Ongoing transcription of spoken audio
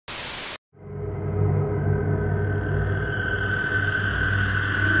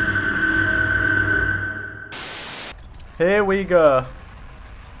Here we go.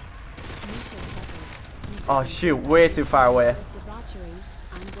 Oh shoot, way too far away.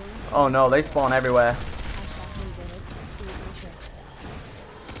 Oh no, they spawn everywhere.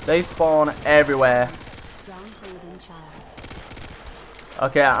 They spawn everywhere.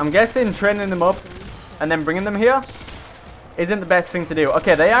 Okay, I'm guessing training them up and then bringing them here isn't the best thing to do.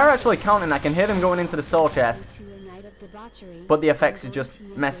 Okay, they are actually counting. I can hear them going into the soul chest. But the effects is just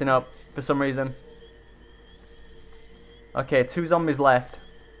messing up for some reason. Okay, 2 zombies left.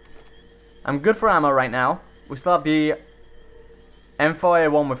 I'm good for ammo right now. We still have the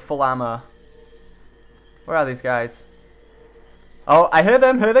M4A1 with full ammo. Where are these guys? Oh, I hear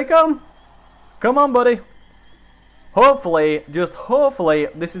them. Here they come. Come on, buddy. Hopefully, just hopefully,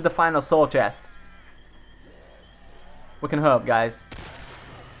 this is the final soul chest. We can hope, guys.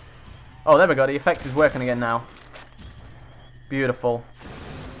 Oh, there we go. The effects is working again now. Beautiful.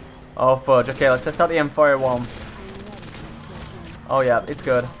 Oh, fudge. Okay, let's test out the M4A1. Oh, yeah, it's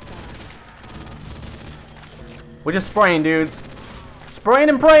good. We're just spraying, dudes. Spraying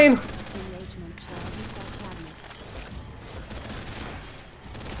and praying.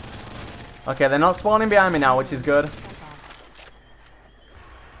 Okay, they're not spawning behind me now, which is good.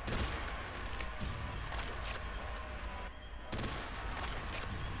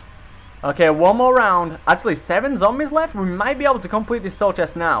 Okay, one more round. Actually, 7 zombies left. We might be able to complete this soul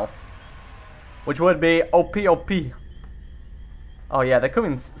chest now. Which would be OP. Oh yeah, they're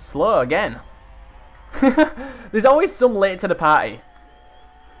coming slow again. There's always some late to the party.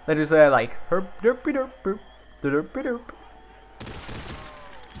 They're just there like herp derpy derp derp derpy derp.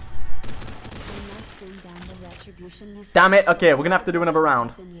 Damn it. Okay, we're gonna have to do another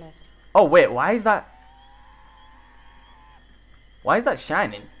round. Oh wait, why is that? Why is that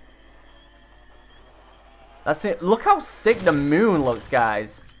shining? That's it. Look how sick the moon looks,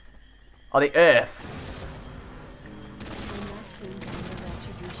 guys. Or the earth.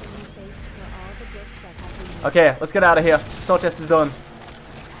 Okay, let's get out of here. Soul chest is done.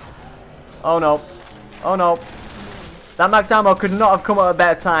 Oh no. Oh no. That max ammo could not have come at a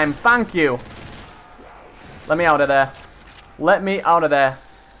better time. Thank you. Let me out of there. Let me out of there.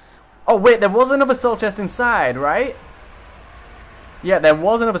 Oh wait, there was another soul chest inside, right? Yeah, there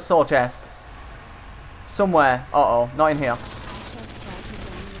was another soul chest. Somewhere. Uh-oh, not in here.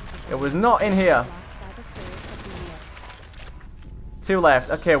 It was not in here. 2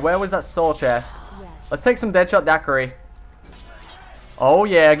 left. Okay, where was that soul chest? Let's take some Deadshot Daiquiri. Oh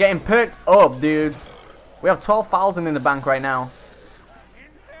yeah, getting perked up, dudes. We have 12,000 in the bank right now.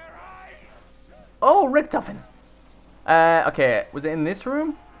 Oh, Richtofen. Okay, was it in this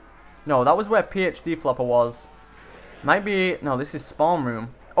room? No, that was where PhD Flopper was. Might be... No, this is spawn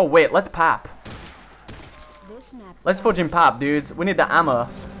room. Oh wait, let's pap. Let's fudge and pap, dudes. We need the ammo.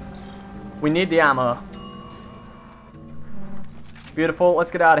 We need the ammo. Beautiful.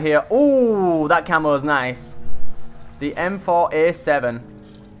 Let's get out of here. Ooh, that camo is nice. The M4A7.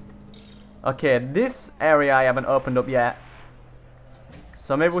 Okay, this area I haven't opened up yet.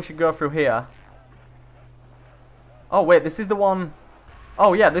 So maybe we should go through here. Oh, wait, this is the one...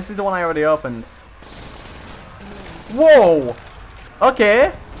 Oh, yeah, this is the one I already opened. Whoa!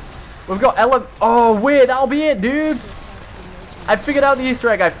 Okay. We've got Oh, wait, that'll be it, dudes. I figured out the Easter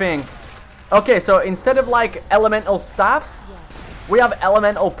egg, I think. Okay, so instead of, like, elemental staffs, we have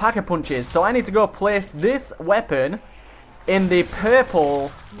elemental pack-a-punches. So I need to go place this weapon in the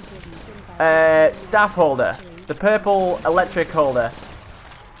purple staff holder. The purple electric holder.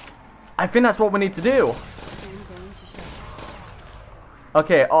 I think that's what we need to do.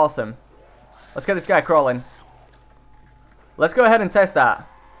 Okay, awesome. Let's get this guy crawling. Let's go ahead and test that.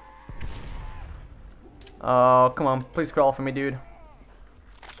 Oh, come on. Please crawl for me, dude.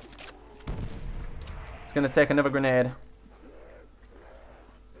 It's gonna take another grenade.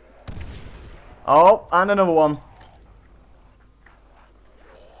 Oh, and another one.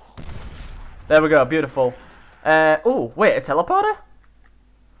 There we go. Beautiful. Oh, wait. A teleporter?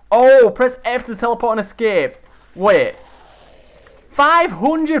 Oh, press F to teleport and escape. Wait.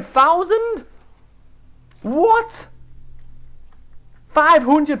 500,000? What?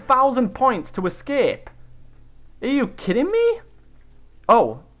 500,000 points to escape? Are you kidding me?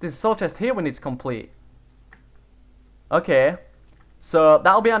 Oh, there's a soul chest here we need to complete. Okay. So,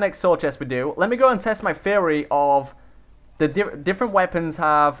 that'll be our next soul chest we do. Let me go and test my theory of the different weapons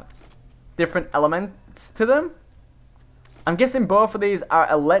have different elements to them. I'm guessing both of these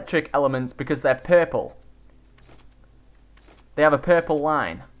are electric elements because they're purple. They have a purple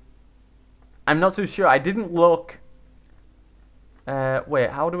line. I'm not too sure. I didn't look. Wait,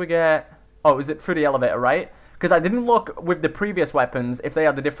 how do we get... Oh, is it through the elevator, right? Because I didn't look with the previous weapons if they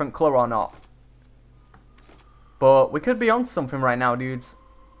had a different colour or not. But we could be on something right now, dudes.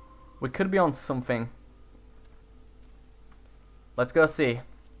 We could be on something. Let's go see.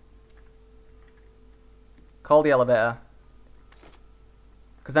 Call the elevator.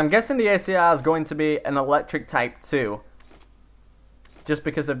 Because I'm guessing the ACR is going to be an electric type too. Just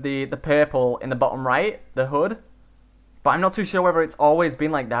because of the purple in the bottom right, the hood. But I'm not too sure whether it's always been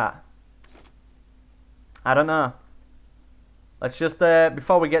like that. I don't know. Let's just,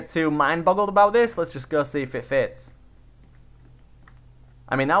 before we get too mind-boggled about this, let's just go see if it fits.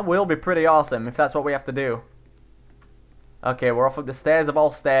 I mean, that will be pretty awesome if that's what we have to do. Okay, we're off up the stairs of all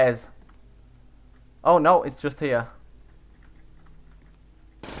stairs. Oh no, it's just here.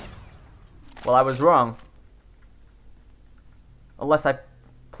 Well, I was wrong. Unless I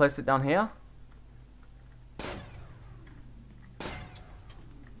place it down here.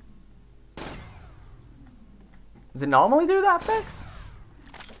 Does it normally do that fix?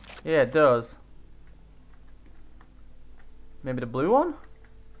 Yeah, it does. Maybe the blue one?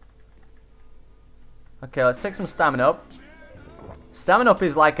 Okay, let's take some stamina up. Stamina up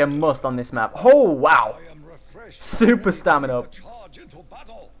is like a must on this map. Oh, wow. Super stamina up.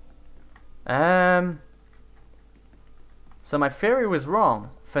 So my theory was wrong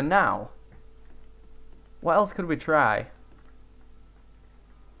for now. What else could we try?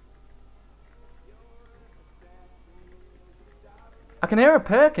 I can hear a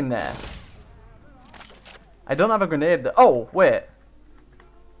perk in there. I don't have a grenade. Oh, wait.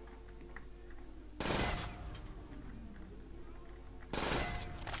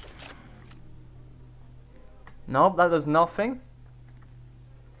 Nope, that does nothing.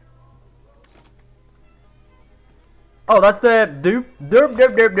 Oh, that's the derp, derp,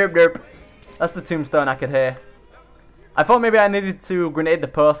 derp, derp, derp. That's the tombstone I could hear. I thought maybe I needed to grenade the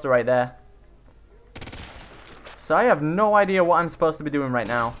poster right there. So I have no idea what I'm supposed to be doing right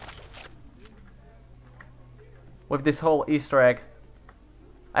now. With this whole Easter egg.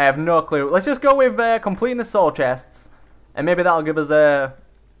 I have no clue. Let's just go with completing the soul chests. And maybe that'll give us a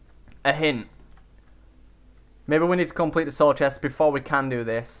hint. Maybe we need to complete the soul chests before we can do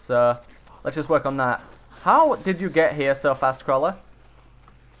this. So let's just work on that. How did you get here so fast, Crawler?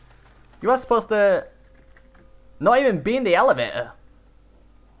 You are supposed to not even be in the elevator.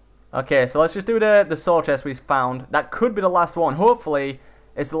 Okay, so let's just do the soul chest we found. That could be the last one. Hopefully,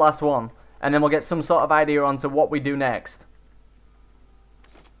 it's the last one. And then we'll get some sort of idea onto what we do next.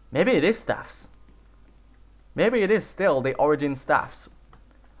 Maybe it is staffs. Maybe it is still the origin staffs.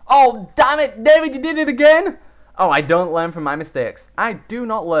 Oh, damn it, David, you did it again! Oh, I don't learn from my mistakes. I do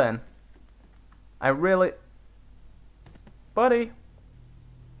not learn. I really... Buddy.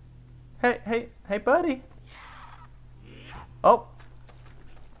 Hey, buddy. Oh.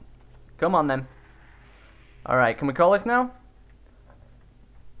 Come on, then. Alright, can we call this now?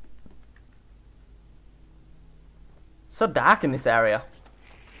 It's so dark in this area.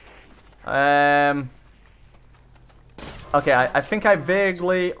 Okay, I think I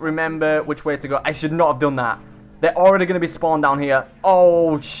vaguely remember which way to go. I should not have done that. They're already going to be spawned down here.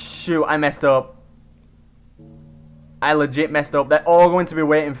 Oh, shoot, I messed up. I legit messed up. They're all going to be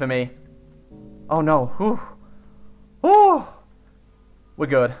waiting for me. Oh, no. Whew. Whew. We're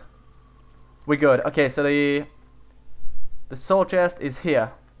good. We're good. Okay, so the soul chest is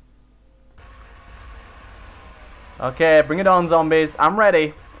here. Okay, bring it on, zombies. I'm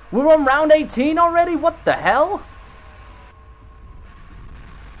ready. We're on round 18 already? What the hell?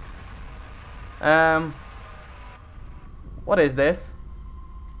 What is this?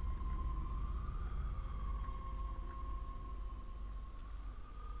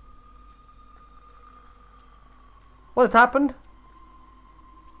 What has happened?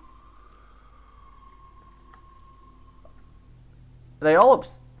 Are they all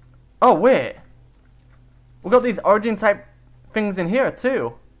Oh, wait. We got these origin type things in here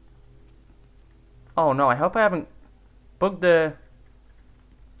too. Oh no, I hope I haven't bugged the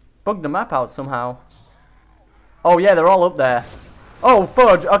map out somehow. Oh yeah, they're all up there. Oh,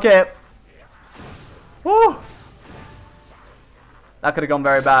 fudge. Okay. Woo! That could have gone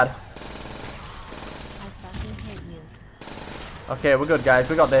very bad. Okay, we're good, guys.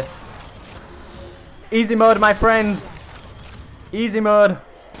 We got this. Easy mode, my friends. Easy mode.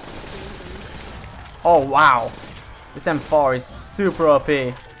 Oh, wow. This M4 is super OP.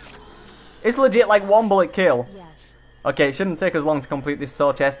 It's legit like one bullet kill. Okay, it shouldn't take us long to complete this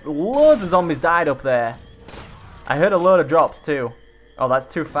soul chest. Loads of zombies died up there. I heard a load of drops too. Oh, that's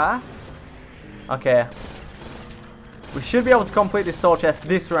too far? Okay. We should be able to complete this soul chest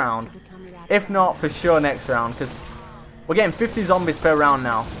this round. If not, for sure next round, because we're getting 50 zombies per round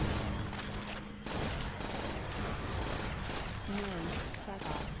now.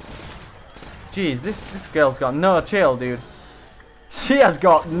 Jeez, this girl's got no chill, dude. She has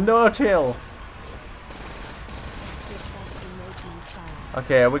got no chill.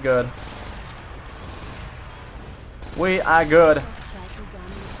 Okay, we're good. We are good.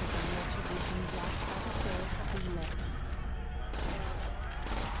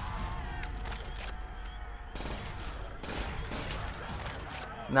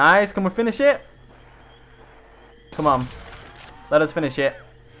 Nice, can we finish it? Come on. Let us finish it.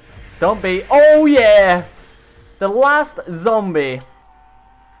 Don't be. Oh yeah! The last zombie.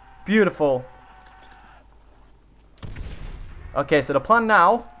 Beautiful. Okay, so the plan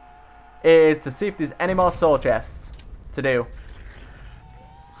now is to see if there's any more soul chests to do.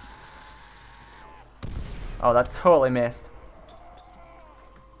 Oh, that totally missed.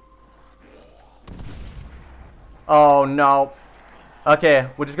 Oh no. Okay,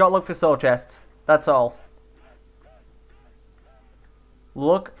 we just gotta look for soul chests. That's all.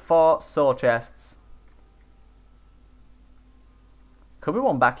 Look for soul chests. Could be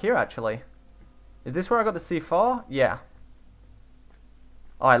one back here, actually. Is this where I got the C4? Yeah.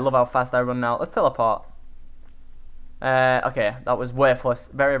 Oh, I love how fast I run now. Let's teleport. Okay, that was worthless.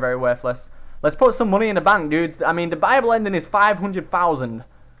 Very, very worthless. Let's put some money in the bank, dudes. I mean, the Bible ending is 500,000.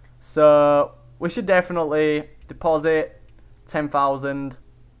 So, we should definitely deposit 10,000.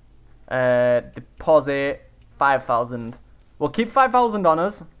 Deposit 5,000. We'll keep 5,000 on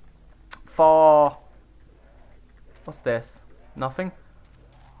us for... What's this? Nothing?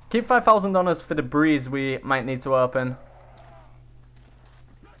 Keep 5,000 on us for the breeze we might need to open.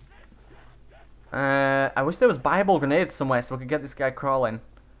 I wish there was Bible grenades somewhere so we could get this guy crawling.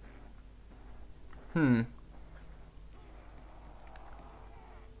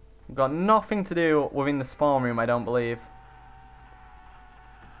 Got nothing to do within the spawn room, I don't believe.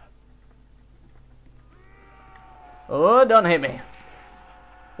 Oh, don't hit me.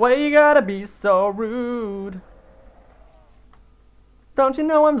 Why you gotta be so rude? Don't you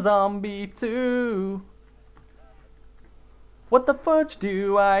know I'm zombie too? What the fudge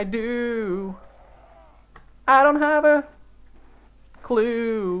do I do? I don't have a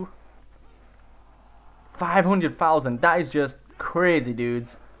clue. 500,000, that is just crazy,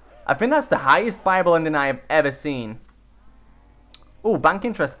 dudes. I think that's the highest Bible ending I have ever seen. Ooh, bank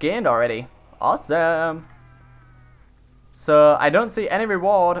interest gained already. Awesome. So, I don't see any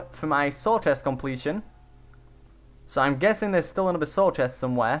reward for my soul chest completion. So, I'm guessing there's still another soul chest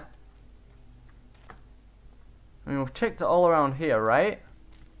somewhere. I mean, we've checked it all around here, right?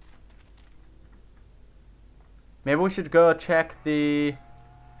 Maybe we should go check the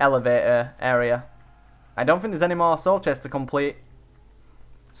elevator area. I don't think there's any more soul chests to complete.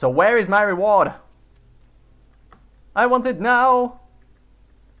 So, where is my reward? I want it now.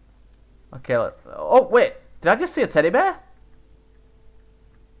 Okay, oh, wait. Did I just see a teddy bear?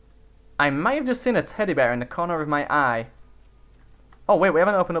 I might have just seen a teddy bear in the corner of my eye. Oh, wait, we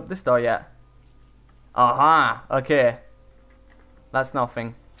haven't opened up this door yet. Aha, okay. That's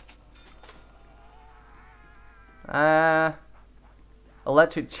nothing.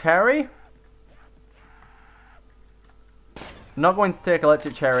 Electric cherry? Not going to take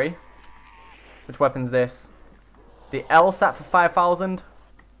electric cherry. Which weapon's this? The L sat for 5,000.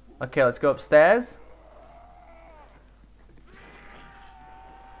 Okay, let's go upstairs.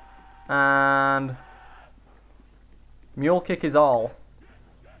 And mule kick is all.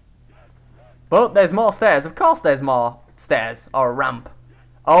 But there's more stairs. Of course there's more stairs. Or a ramp.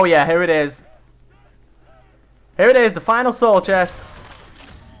 Oh yeah, here it is. Here it is, the final soul chest.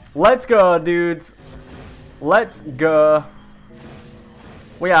 Let's go, dudes. Let's go.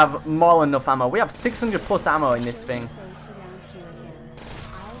 We have more than enough ammo. We have 600 plus ammo in this thing.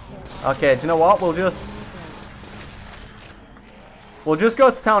 Okay, do you know what? We'll just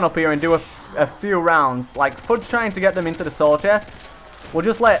go to town up here and do a few rounds. Like, Fudge trying to get them into the soul chest. We'll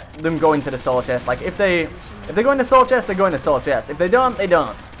just let them go into the soul chest. Like, if they go in the soul chest, they go in the soul chest. If they don't, they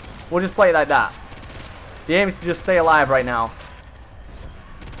don't. We'll just play it like that. The aim is to just stay alive right now.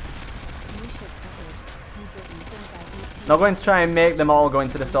 Not going to try and make them all go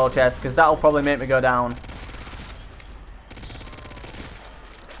into the soul chest, because that'll probably make me go down.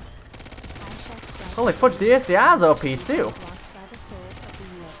 Holy fudge, the ACR's OP too.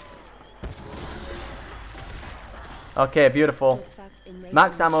 Okay, beautiful.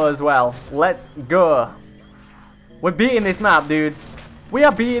 Max ammo as well. Let's go. We're beating this map, dudes. We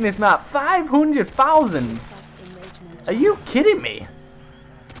are beating this map. 500,000. Are you kidding me?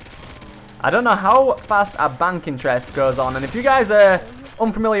 I don't know how fast our bank interest goes on. And if you guys are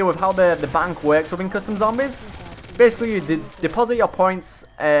unfamiliar with how the bank works within Custom Zombies, basically you deposit your points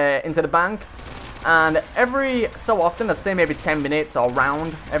into the bank. And every so often, I'd say maybe 10 minutes or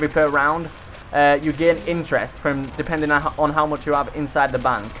round, every per round, you gain interest from depending on how much you have inside the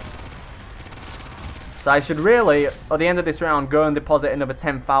bank. So I should really, at the end of this round, go and deposit another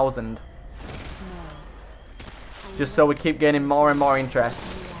 10,000. Just so we keep gaining more and more interest.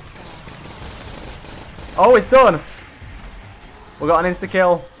 Oh, it's done! We got an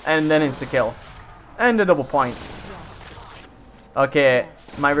insta-kill, and an insta-kill. And a double points. Okay,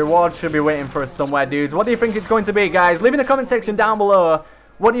 my reward should be waiting for us somewhere, dudes. What do you think it's going to be, guys? Leave in the comment section down below.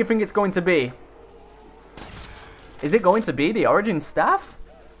 What do you think it's going to be? Is it going to be the Origin Staff?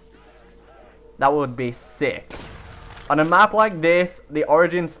 That would be sick. On a map like this, the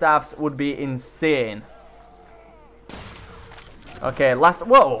Origin Staffs would be insane. Okay, last...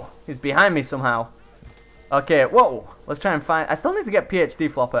 Whoa! He's behind me somehow. Okay, whoa! Let's try and find... I still need to get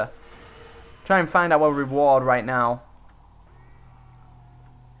PhD Flopper. Try and find our reward right now.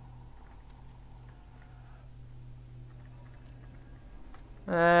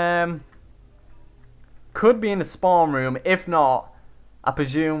 Could be in the spawn room. If not, I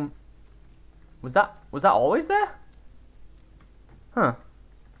presume... Was that always there? Huh.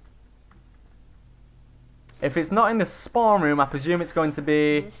 If it's not in the spawn room, I presume it's going to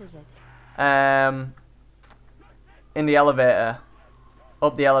be in the elevator.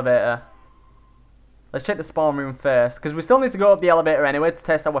 Up the elevator. Let's check the spawn room first, because we still need to go up the elevator anyway to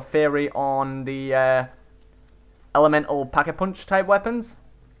test our theory on the elemental pack-a-punch type weapons.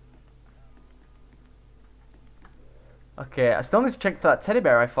 Okay, I still need to check for that teddy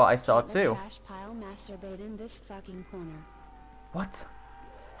bear I thought I saw too. What?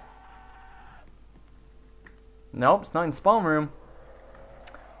 Nope, it's not in spawn room.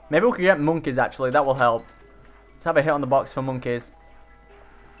 Maybe we could get monkeys actually, that will help. Let's have a hit on the box for monkeys.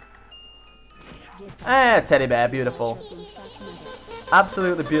 Ah, teddy bear, beautiful.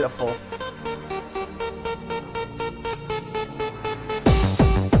 Absolutely beautiful.